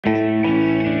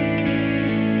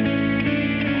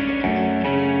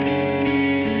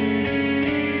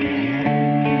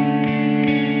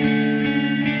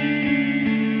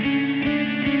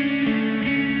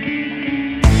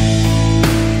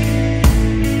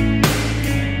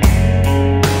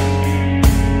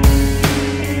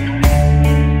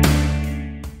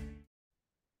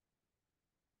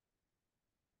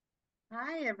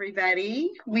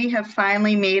everybody. We have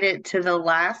finally made it to the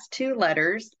last two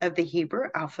letters of the Hebrew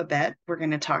alphabet. We're going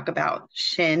to talk about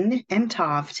Shin and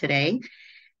Tav today.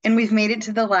 And we've made it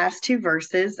to the last two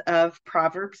verses of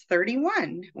Proverbs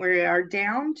 31. We are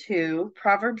down to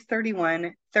Proverbs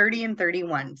 31, 30 and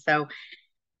 31. So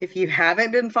if you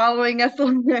haven't been following us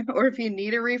or if you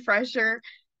need a refresher,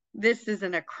 this is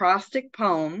an acrostic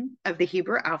poem of the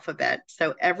Hebrew alphabet.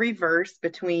 So every verse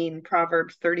between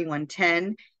Proverbs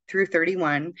 31:10 through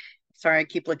 31. Sorry, I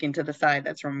keep looking to the side.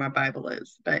 That's where my Bible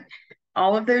is. But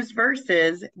all of those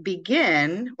verses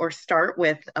begin or start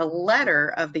with a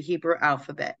letter of the Hebrew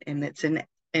alphabet, and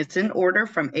it's in order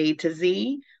from A to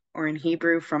Z, or in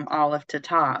Hebrew from Aleph to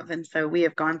Tav. And so we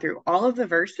have gone through all of the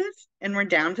verses, and we're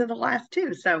down to the last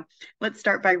two. So let's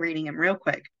start by reading them real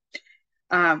quick.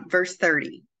 Verse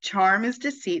 30, charm is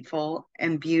deceitful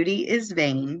and beauty is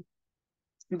vain,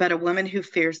 but a woman who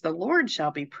fears the Lord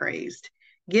shall be praised.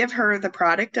 Give her the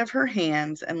product of her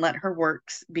hands and let her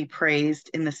works be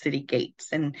praised in the city gates.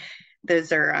 And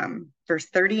those are verse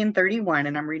 30 and 31,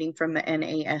 and I'm reading from the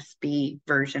NASB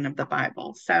version of the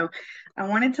Bible. So I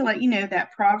wanted to let you know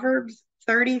that Proverbs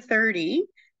 30:30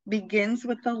 begins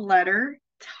with the letter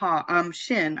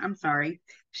Shin.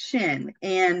 Shin.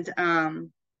 And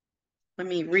let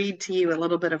me read to you a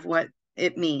little bit of what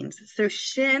it means. So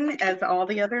Shin, as all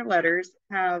the other letters,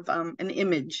 have an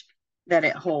image that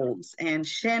it holds. And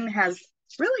Shin has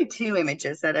really two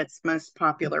images that it's most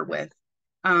popular with.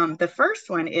 The first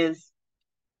one is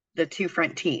the two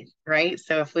front teeth, right?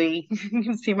 So if you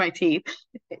can see my teeth,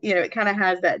 it kind of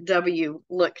has that W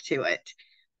look to it.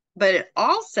 But it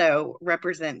also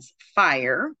represents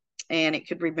fire, and it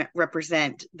could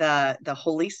represent the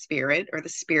Holy Spirit or the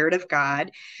Spirit of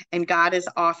God, and God is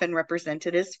often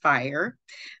represented as fire.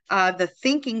 The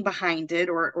thinking behind it,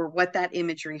 or what that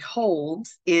imagery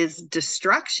holds, is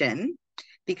destruction,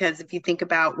 because if you think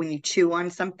about when you chew on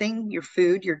something, your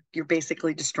food, you're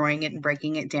basically destroying it and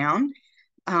breaking it down.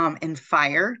 And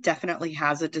fire definitely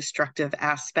has a destructive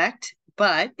aspect.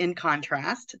 But in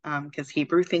contrast, because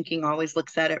Hebrew thinking always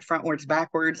looks at it frontwards,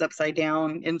 backwards, upside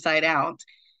down, inside out,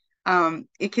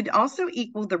 it could also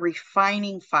equal the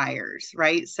refining fires,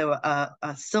 right? So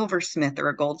a silversmith or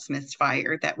a goldsmith's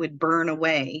fire that would burn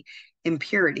away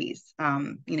impurities,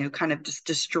 kind of just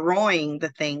destroying the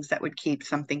things that would keep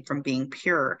something from being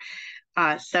pure.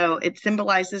 So it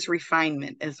symbolizes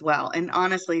refinement as well. And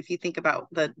honestly, if you think about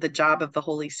the job of the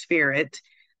Holy Spirit,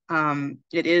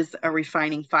 it is a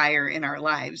refining fire in our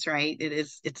lives, right?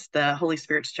 It's the Holy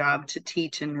Spirit's job to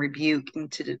teach and rebuke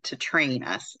and to train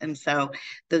us. And so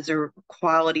those are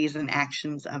qualities and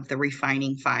actions of the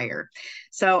refining fire.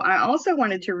 So I also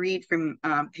wanted to read from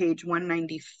page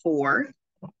 194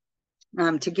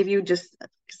 to give you just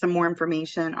some more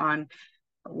information on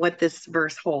what this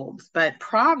verse holds. But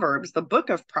Proverbs, the book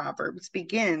of Proverbs,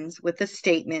 begins with a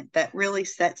statement that really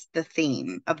sets the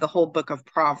theme of the whole book of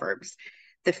Proverbs.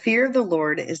 The fear of the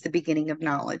Lord is the beginning of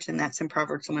knowledge, and that's in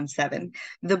Proverbs 1:7.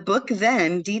 The book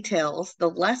then details the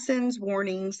lessons,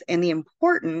 warnings, and the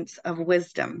importance of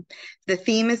wisdom. The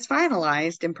theme is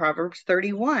finalized in Proverbs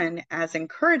 31 as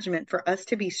encouragement for us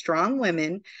to be strong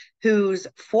women whose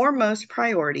foremost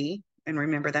priority, and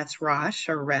remember that's Rosh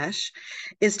or Resh,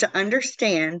 is to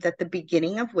understand that the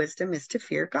beginning of wisdom is to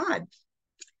fear God.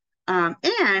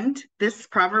 And this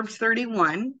Proverbs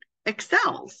 31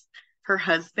 excels. Her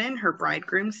husband, her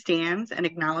bridegroom, stands and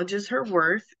acknowledges her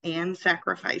worth and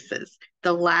sacrifices.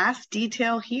 The last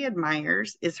detail he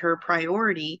admires is her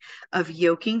priority of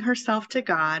yoking herself to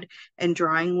God and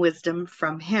drawing wisdom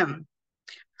from him.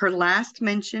 Her last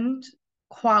mentioned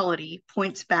quality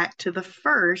points back to the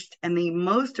first and the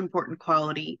most important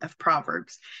quality of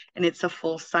Proverbs, and it's a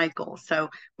full cycle.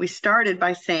 So we started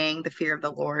by saying the fear of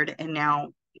the Lord, and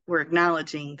now we're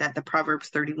acknowledging that the Proverbs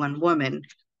 31 woman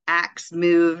acts,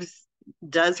 moves,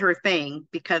 does her thing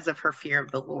because of her fear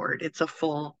of the Lord. It's a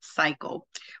full cycle,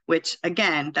 which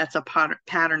again, that's a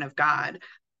pattern of God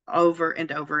over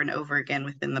and over and over again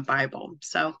within the Bible.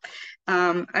 So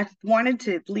I wanted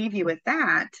to leave you with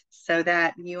that so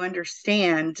that you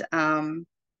understand,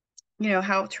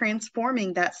 how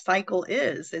transforming that cycle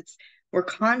is. We're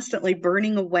constantly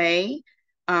burning away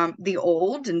the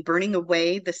old and burning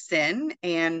away the sin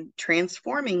and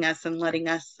transforming us and letting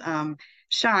us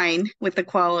shine with the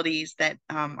qualities that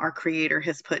our Creator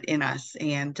has put in us.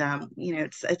 And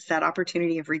it's that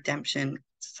opportunity of redemption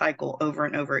cycle over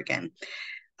and over again.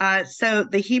 So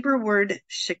the Hebrew word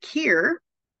shakir,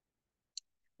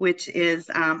 which is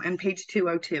on page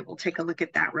 202, we'll take a look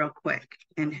at that real quick,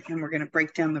 and we're going to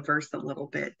break down the verse a little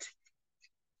bit.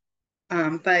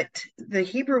 But the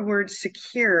Hebrew word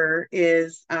secure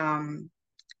is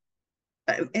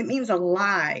it means a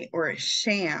lie or a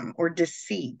sham or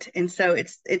deceit. And so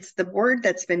it's the word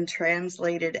that's been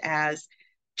translated as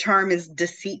charm is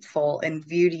deceitful and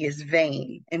beauty is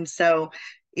vain. And so,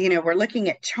 we're looking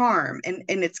at charm, and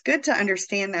it's good to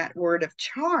understand that word of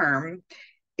charm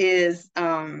is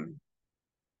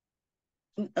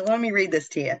let me read this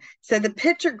to you. So the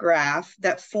picture graph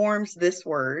that forms this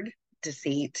word,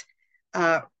 deceit,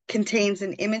 contains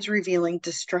an image revealing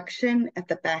destruction at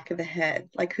the back of the head.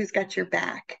 Like, who's got your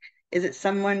back? Is it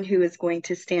someone who is going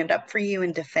to stand up for you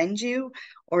and defend you?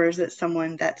 Or is it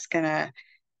someone that's going to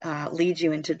lead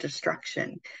you into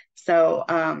destruction? So,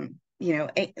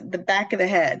 the back of the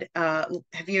head.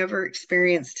 Have you ever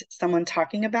experienced someone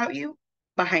talking about you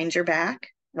behind your back?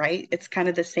 Right? It's kind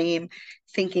of the same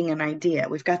thinking and idea.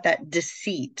 We've got that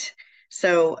deceit.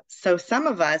 So some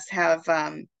of us have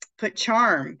put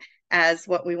charm as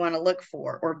what we want to look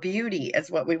for, or beauty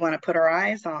as what we want to put our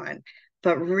eyes on.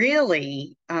 But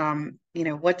really,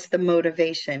 what's the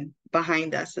motivation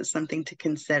behind us is something to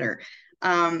consider.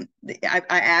 I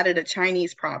added a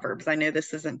Chinese proverb. I know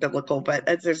this isn't biblical, but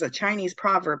there's a Chinese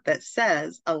proverb that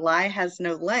says, a lie has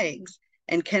no legs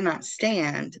and cannot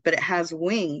stand, but it has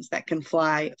wings that can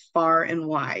fly far and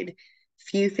wide.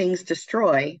 Few things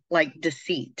destroy like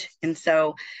deceit. And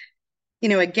so,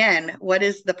 again, what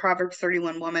is the Proverbs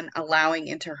 31 woman allowing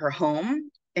into her home?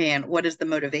 And what is the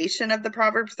motivation of the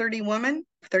Proverbs 31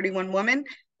 woman?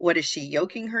 What is she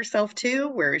yoking herself to?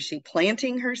 Where is she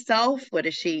planting herself? What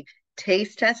is she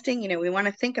taste testing? We want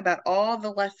to think about all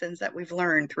the lessons that we've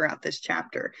learned throughout this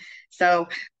chapter. So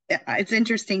it's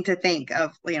interesting to think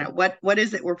of, what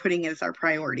is it we're putting as our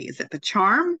priority? Is it the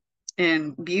charm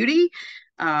and beauty?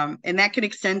 And that could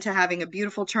extend to having a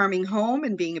beautiful, charming home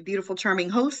and being a beautiful, charming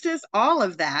hostess, all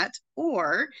of that.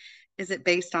 Or is it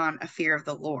based on a fear of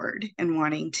the Lord and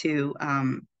wanting to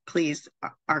please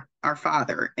our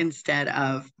Father instead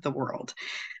of the world?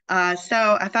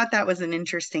 So I thought that was an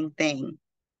interesting thing.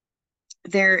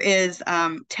 There is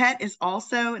Tet is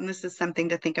also, and this is something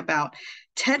to think about.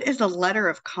 Tet is a letter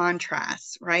of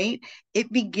contrast, right?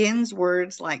 It begins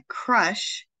words like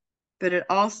crush, but it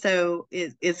also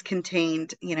is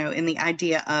contained, in the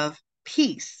idea of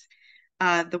peace.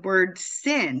 The word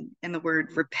sin and the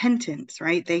word repentance,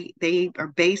 right? They are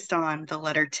based on the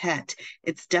letter Tet.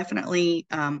 It's definitely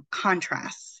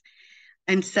contrasts.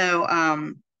 And so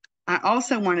I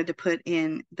also wanted to put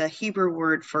in the Hebrew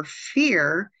word for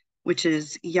fear, which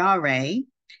is Yahweh,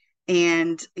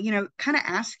 and, kind of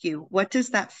ask you, what does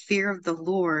that fear of the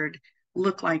Lord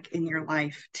look like in your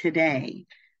life today?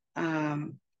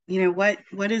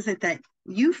 What is it that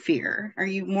you fear? Are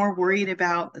you more worried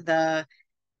about the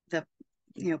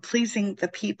pleasing the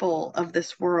people of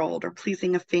this world, or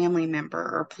pleasing a family member,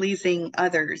 or pleasing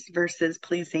others versus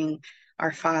pleasing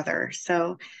our Father?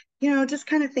 So, just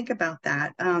kind of think about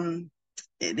that.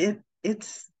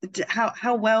 It's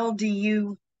how well do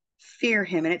you fear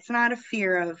him? And it's not a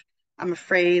fear of, I'm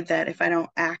afraid that if I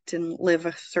don't act and live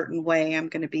a certain way, I'm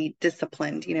going to be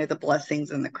disciplined, the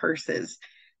blessings and the curses.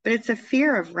 But it's a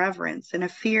fear of reverence and a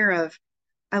fear of,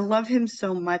 I love him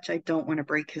so much, I don't want to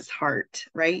break his heart,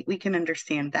 right? We can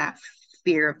understand that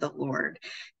fear of the Lord,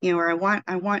 or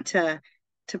I want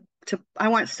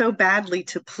so badly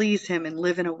to please him and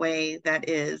live in a way that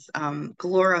is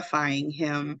glorifying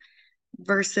him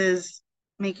versus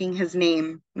making his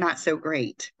name not so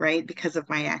great, right? Because of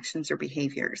my actions or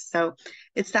behaviors. So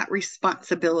it's that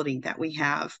responsibility that we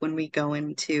have when we go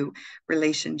into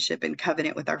relationship and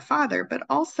covenant with our Father, but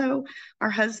also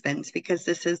our husbands, because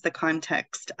this is the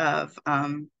context of, a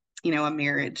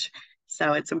marriage.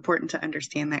 So it's important to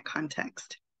understand that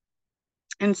context.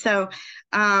 And so,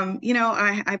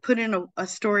 I put in a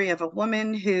story of a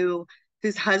woman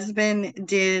whose husband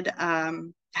did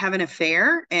have an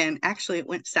affair, and actually it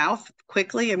went south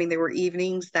quickly. I mean, there were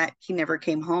evenings that he never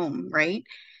came home, right?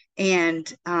 And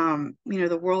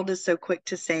the world is so quick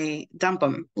to say, dump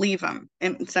them, leave them.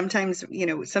 And sometimes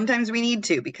we need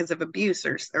to, because of abuse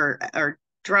or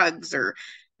drugs, or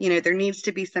there needs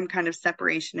to be some kind of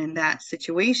separation in that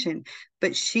situation.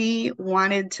 But she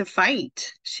wanted to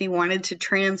fight. She wanted to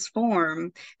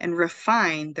transform and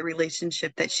refine the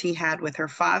relationship that she had with her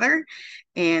father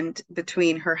and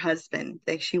between her husband.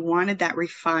 She wanted that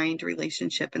refined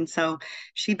relationship. And so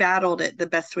she battled it the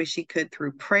best way she could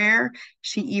through prayer.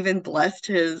 She even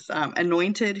blessed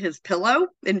anointed his pillow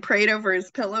and prayed over his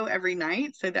pillow every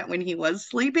night, so that when he was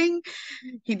sleeping,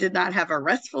 he did not have a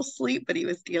restful sleep, but he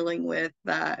was dealing with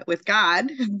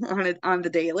God on the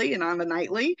daily and on the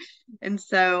nightly. And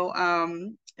so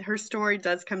her story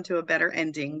does come to a better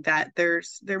ending, that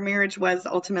their marriage was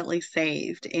ultimately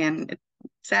saved. And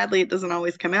sadly, it doesn't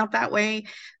always come out that way,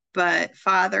 but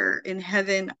Father in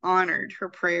heaven honored her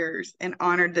prayers and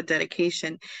honored the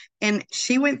dedication. And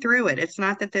she went through it. It's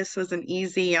not that this was an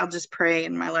easy, I'll just pray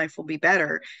and my life will be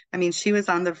better. I mean, she was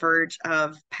on the verge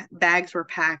of bags were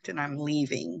packed and I'm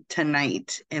leaving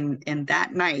tonight. And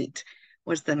that night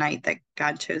was the night that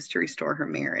God chose to restore her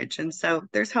marriage. And so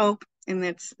there's hope,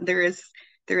 and there is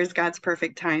God's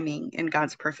perfect timing and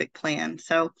God's perfect plan.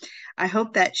 So I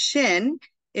hope that Shin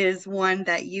is one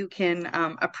that you can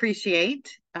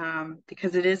appreciate,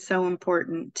 because it is so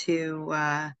important to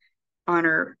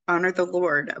honor the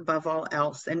Lord above all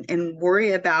else, and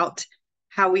worry about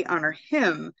how we honor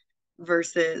Him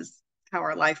versus how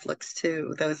our life looks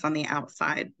to those on the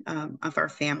outside of our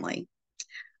family.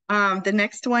 The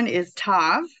next one is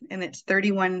Tav, and it's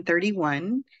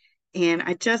 31:31. And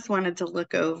I just wanted to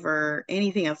look over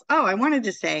anything else. Oh, I wanted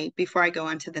to say before I go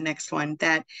on to the next one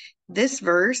that this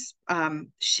verse,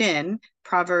 Shin,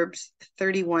 Proverbs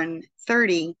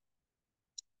 31:30,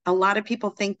 a lot of people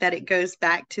think that it goes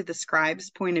back to the scribe's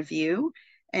point of view.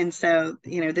 And so,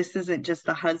 this isn't just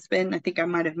the husband. I think I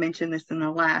might have mentioned this in the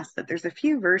last, that there's a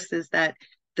few verses that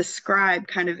the scribe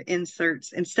kind of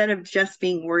inserts, instead of just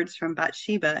being words from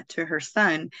Bathsheba to her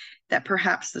son, that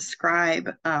perhaps the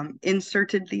scribe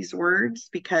inserted these words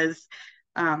because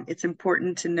it's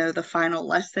important to know the final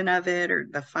lesson of it, or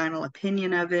the final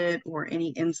opinion of it, or any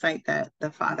insight that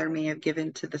the father may have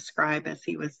given to the scribe as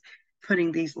he was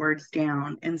putting these words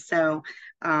down. And so,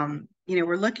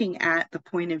 we're looking at the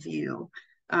point of view,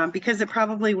 because it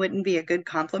probably wouldn't be a good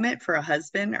compliment for a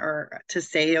husband or to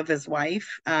say of his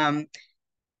wife,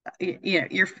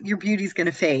 your beauty's going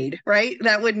to fade, right?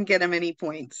 That wouldn't get him any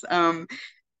points.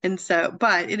 And so,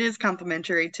 but it is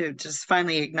complimentary to just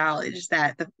finally acknowledge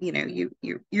that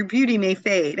your beauty may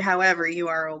fade. However, you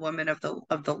are a woman of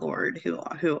the Lord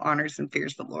who honors and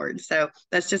fears the Lord. So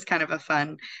that's just kind of a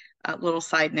fun little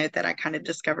side note that I kind of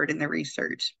discovered in the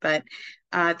research. But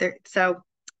so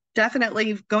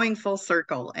definitely going full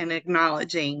circle and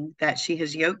acknowledging that she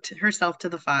has yoked herself to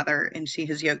the Father and she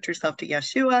has yoked herself to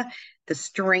Yeshua. The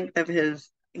strength of his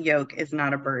yoke is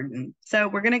not a burden. So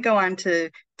we're going to go on to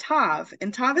Tav,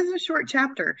 and Tav is a short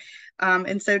chapter.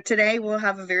 And so today we'll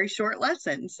have a very short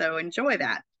lesson. So enjoy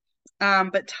that.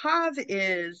 But Tav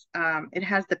is, it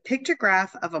has the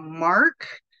pictograph of a mark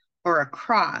or a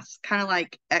cross, kind of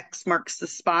like X marks the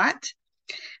spot.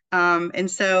 And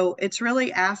so it's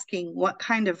really asking what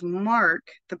kind of mark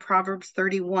the Proverbs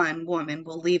 31 woman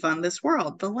will leave on this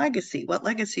world, the legacy, what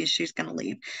legacy she's going to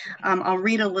leave. I'll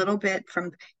read a little bit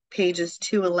from pages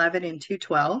 211 and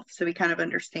 212 so we kind of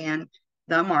understand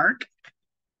the mark.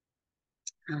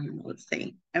 Let's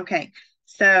see. Okay.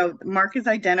 So mark is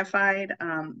identified.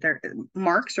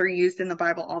 Marks are used in the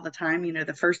Bible all the time.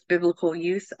 The first biblical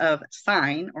use of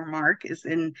sign or mark is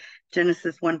in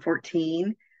Genesis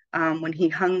 1:14. When he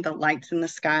hung the lights in the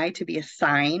sky to be a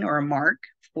sign or a mark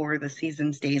for the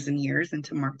seasons, days, and years, and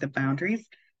to mark the boundaries.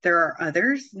 There are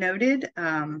others noted.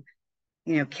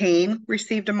 Cain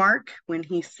received a mark when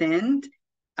he sinned.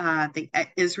 The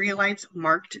Israelites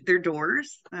marked their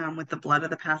doors with the blood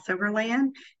of the Passover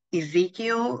lamb.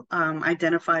 Ezekiel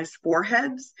identifies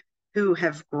foreheads who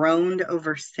have groaned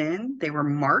over sin. They were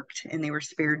marked and they were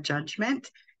spared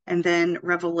judgment. And then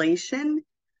Revelation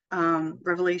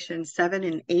 7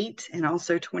 and 8, and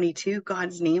also 22,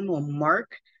 God's name will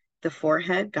mark the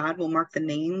forehead. God will mark the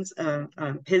names of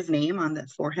his name on the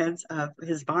foreheads of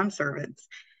his bondservants.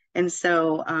 And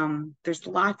so there's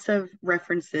lots of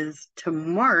references to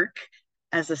mark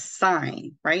as a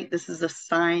sign, right? This is a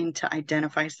sign to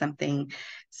identify something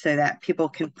so that people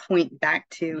can point back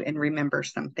to and remember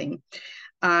something.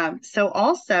 So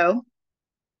also,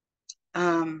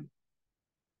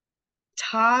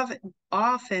 Tav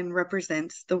often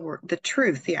represents the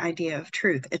truth, the idea of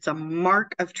truth. It's a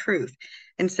mark of truth.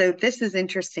 And so this is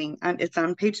interesting. It's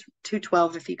on page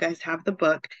 212 if you guys have the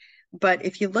book. But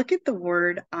if you look at the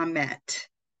word Amet,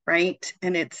 right,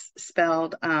 and it's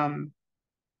spelled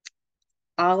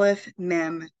Aleph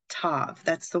Mem Tav,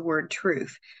 that's the word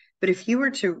truth. But if you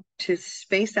were to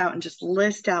space out and just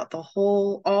list out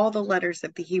all the letters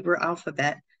of the Hebrew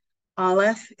alphabet,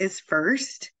 Aleph is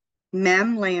first,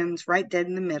 Mem lands right dead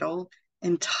in the middle,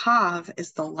 and Tav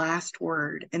is the last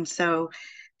word. And so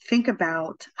think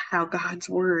about how God's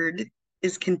word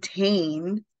is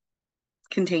contains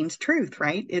truth,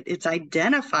 right? It's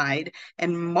identified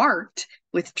and marked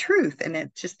with truth. And I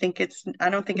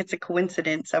don't think it's a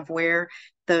coincidence of where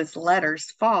those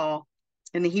letters fall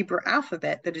in the Hebrew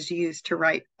alphabet that is used to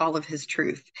write all of his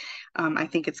truth. I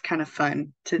think it's kind of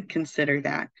fun to consider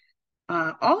that.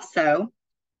 Also,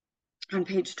 on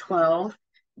page 12,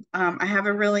 I have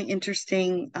a really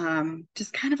interesting,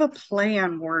 just kind of a play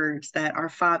on words that our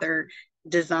Father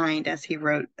designed as he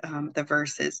wrote the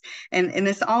verses. And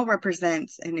this all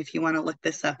represents, and if you want to look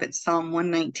this up, it's Psalm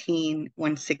 119,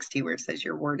 160, where it says,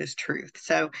 Your word is truth.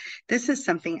 So this is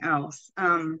something else.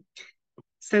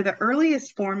 So the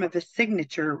earliest form of a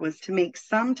signature was to make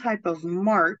some type of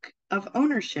mark of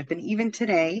ownership. And even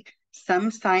today,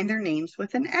 some sign their names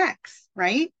with an X,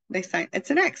 right? They sign,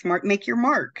 it's an X, mark, make your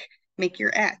mark, make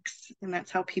your X. And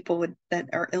that's how people would, that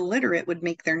are illiterate would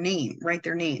make their name, write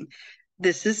their name.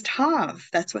 This is Tav.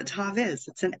 That's what Tav is.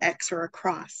 It's an X or a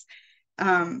cross.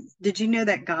 Did you know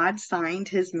that God signed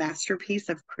his masterpiece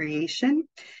of creation?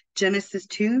 Genesis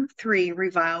 2:3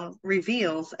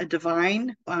 reveals a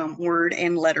divine word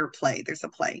and letter play. There's a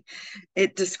play.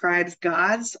 It describes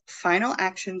God's final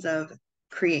actions of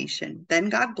creation. Then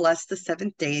God blessed the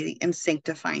seventh day and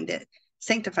sanctified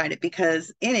it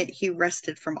because in it he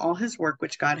rested from all his work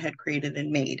which God had created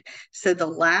and made. So the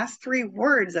last three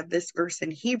words of this verse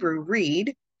in Hebrew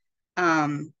read,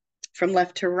 from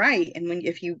left to right. And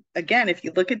if you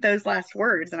look at those last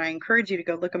words, and I encourage you to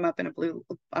go look them up in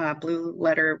a blue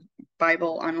letter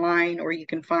Bible online, or you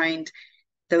can find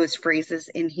those phrases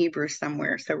in Hebrew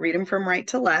somewhere. So read them from right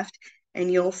to left, and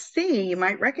you'll see, you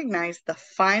might recognize the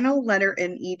final letter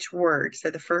in each word. So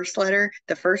the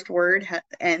first word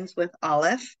ends with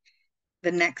Aleph.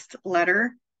 The next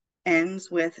letter ends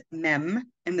with Mem,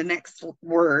 and the next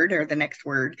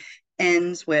word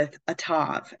ends with a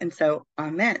Tav. And so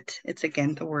Amet, it's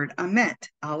again the word Amet,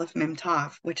 Aleph Mem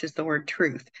Tav, which is the word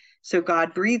truth. So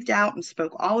God breathed out and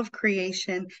spoke all of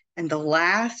creation, and the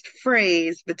last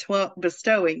phrase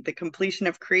bestowing the completion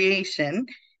of creation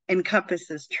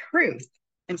encompasses truth.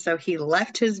 And so he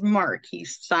left his mark, he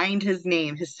signed his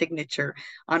name, his signature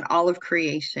on all of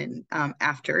creation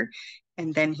after,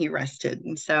 and then he rested.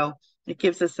 And so it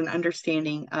gives us an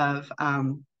understanding of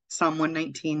Psalm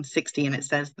 119:60, and it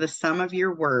says, the sum of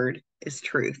your word is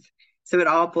truth. So it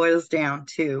all boils down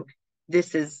to,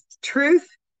 this is truth,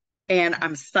 and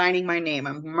I'm signing my name.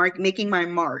 I'm making my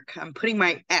mark. I'm putting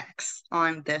my X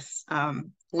on this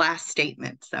last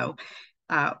statement. So,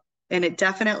 and it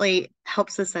definitely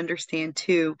helps us understand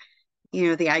too,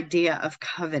 the idea of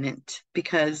covenant,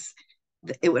 because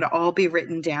it would all be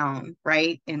written down,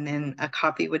 right? And then a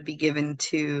copy would be given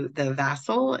to the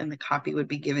vassal, and the copy would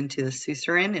be given to the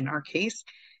suzerain in our case.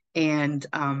 And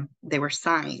they were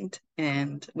signed.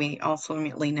 And we also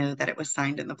immediately know that it was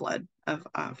signed in the blood of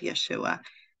Yeshua.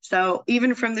 So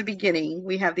even from the beginning,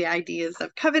 we have the ideas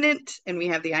of covenant, and we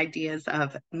have the ideas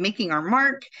of making our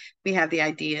mark. We have the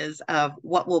ideas of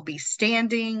what will be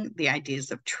standing, the ideas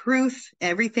of truth.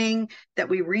 Everything that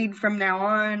we read from now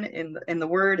on in the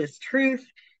word is truth.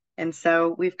 And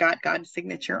so we've got God's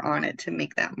signature on it to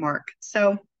make that mark.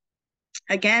 So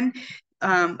again,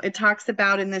 it talks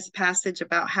about in this passage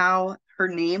about how her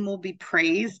name will be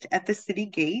praised at the city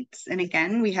gates. And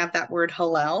again, we have that word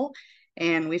Hallel.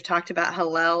 And we've talked about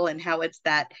Hallel and how it's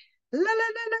that la, la,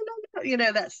 la, la,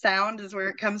 la, that sound is where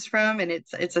it comes from. And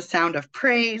it's a sound of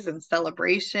praise and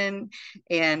celebration.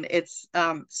 And it's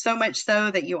so much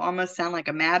so that you almost sound like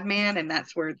a madman. And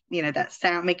that's where, that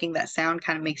sound, making that sound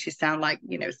kind of makes you sound like,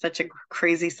 such a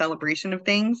crazy celebration of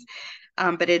things.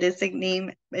 But it is a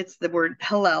name, it's the word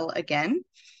Hallel again.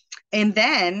 And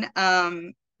then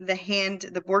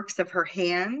the works of her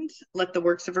hand, let the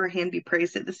works of her hand be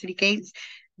praised at the city gates.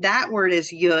 That word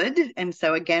is Yud. And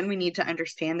so again, we need to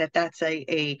understand that that's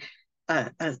Yud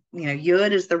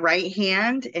is the right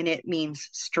hand, and it means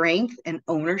strength and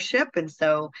ownership. And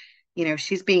so,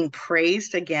 she's being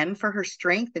praised again for her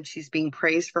strength, and she's being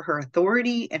praised for her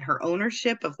authority and her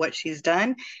ownership of what she's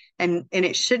done. And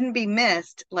it shouldn't be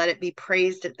missed. Let it be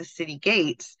praised at the city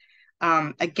gates.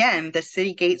 Again, the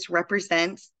city gates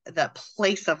represents the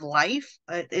place of life.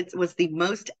 It was the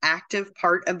most active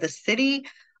part of the city.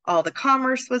 All the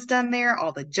commerce was done there.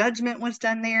 All the judgment was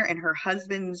done there. And her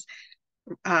husband's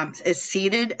is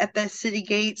seated at the city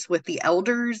gates with the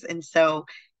elders. And so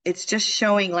it's just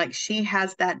showing like she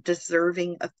has that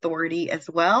deserving authority as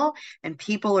well. And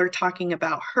people are talking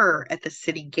about her at the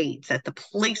city gates, at the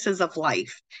places of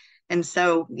life. And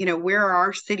so, where are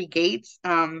our city gates?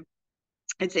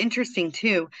 It's interesting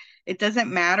too. It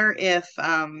doesn't matter if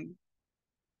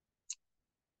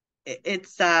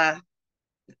it's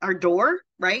our door,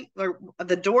 right? Or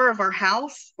the door of our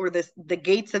house, or the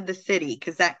gates of the city,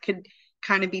 because that could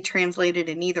kind of be translated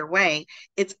in either way.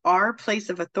 It's our place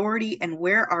of authority and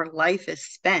where our life is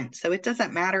spent. So it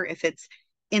doesn't matter if it's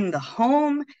in the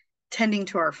home, tending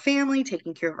to our family,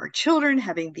 taking care of our children,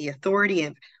 having the authority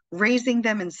of raising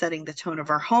them and setting the tone of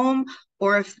our home,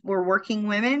 or if we're working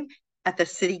women, at the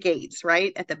city gates,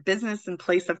 right? At the business and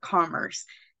place of commerce.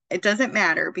 It doesn't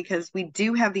matter because we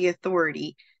do have the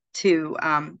authority to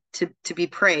be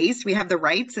praised. We have the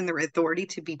rights and the authority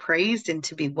to be praised and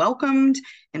to be welcomed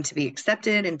and to be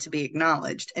accepted and to be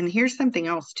acknowledged. And here's something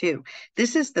else too.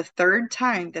 This is the third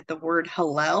time that the word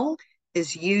Hallel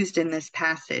is used in this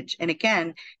passage. And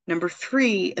again, number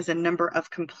 3 is a number of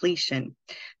completion.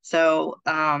 So,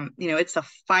 it's a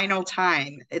final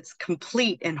time. It's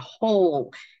complete and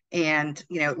whole and,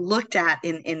 looked at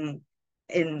in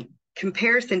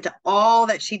comparison to all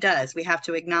that she does. We have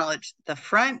to acknowledge the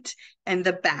front and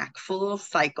the back, full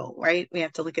cycle, right? We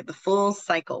have to look at the full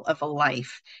cycle of a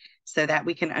life so that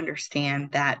we can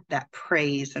understand that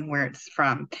praise and where it's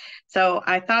from. So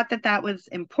I thought that was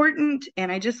important. And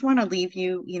I just want to leave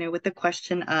you, with the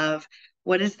question of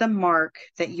what is the mark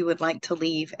that you would like to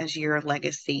leave as your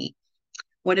legacy?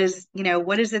 What is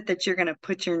it that you're going to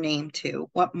put your name to?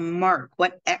 What mark,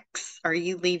 what X are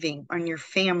you leaving on your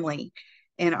family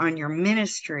and on your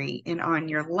ministry and on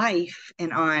your life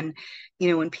and on,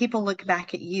 when people look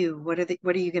back at you, what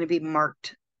are you going to be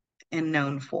marked and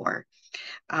known for?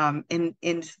 And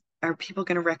are people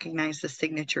going to recognize the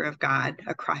signature of God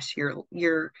across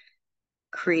your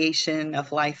creation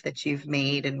of life that you've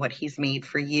made and what he's made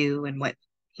for you and what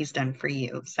he's done for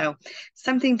you? So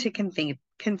something to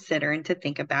consider and to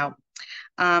think about.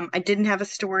 I didn't have a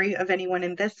story of anyone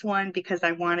in this one because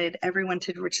I wanted everyone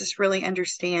to just really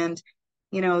understand,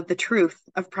 the truth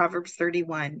of Proverbs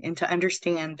 31 and to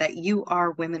understand that you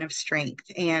are women of strength.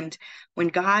 And when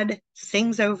God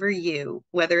sings over you,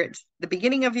 whether it's the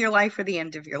beginning of your life or the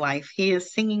end of your life, he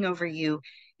is singing over you,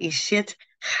 Ishit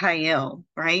Chayil,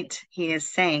 right? He is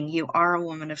saying you are a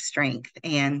woman of strength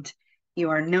and you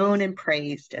are known and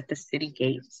praised at the city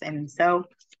gates. And so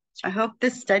I hope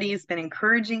this study has been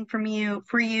encouraging for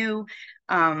you.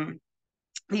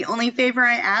 The only favor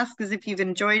I ask is if you've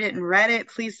enjoyed it and read it,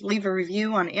 please leave a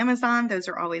review on Amazon. Those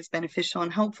are always beneficial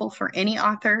and helpful for any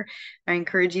author. I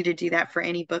encourage you to do that for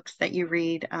any books that you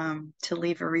read, to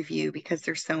leave a review because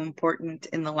they're so important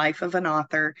in the life of an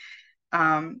author.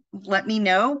 Let me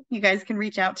know. You guys can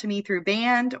reach out to me through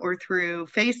Band or through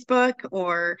Facebook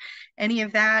or any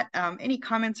of that. Any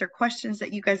comments or questions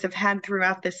that you guys have had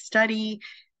throughout this study.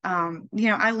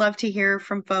 I love to hear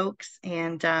from folks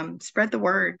and spread the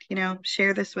word,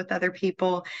 share this with other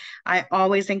people. I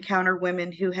always encounter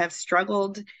women who have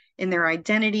struggled in their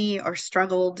identity or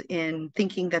struggled in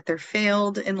thinking that they're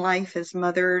failed in life as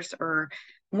mothers or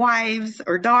wives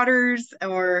or daughters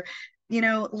or,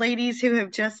 ladies who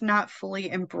have just not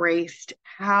fully embraced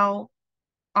how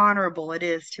honorable it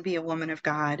is to be a woman of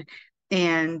God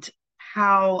and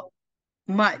how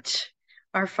much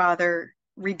our Father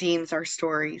redeems our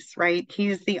stories, right?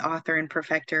 He's the author and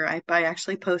perfecter. I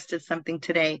actually posted something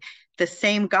today. The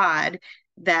same God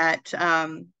that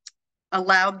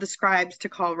allowed the scribes to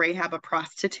call Rahab a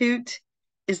prostitute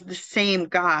is the same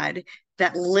God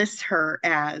that lists her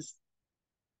as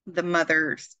the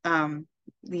mother's,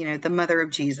 the mother of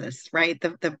Jesus, right?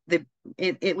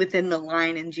 It within the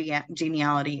line and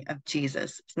genealogy of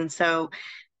Jesus. And so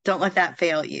don't let that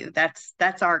fail you. That's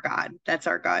our God. That's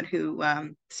our God who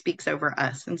speaks over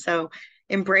us. And so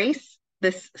embrace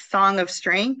this song of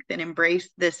strength and embrace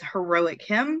this heroic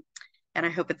hymn. And I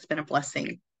hope it's been a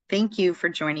blessing. Thank you for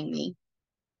joining me.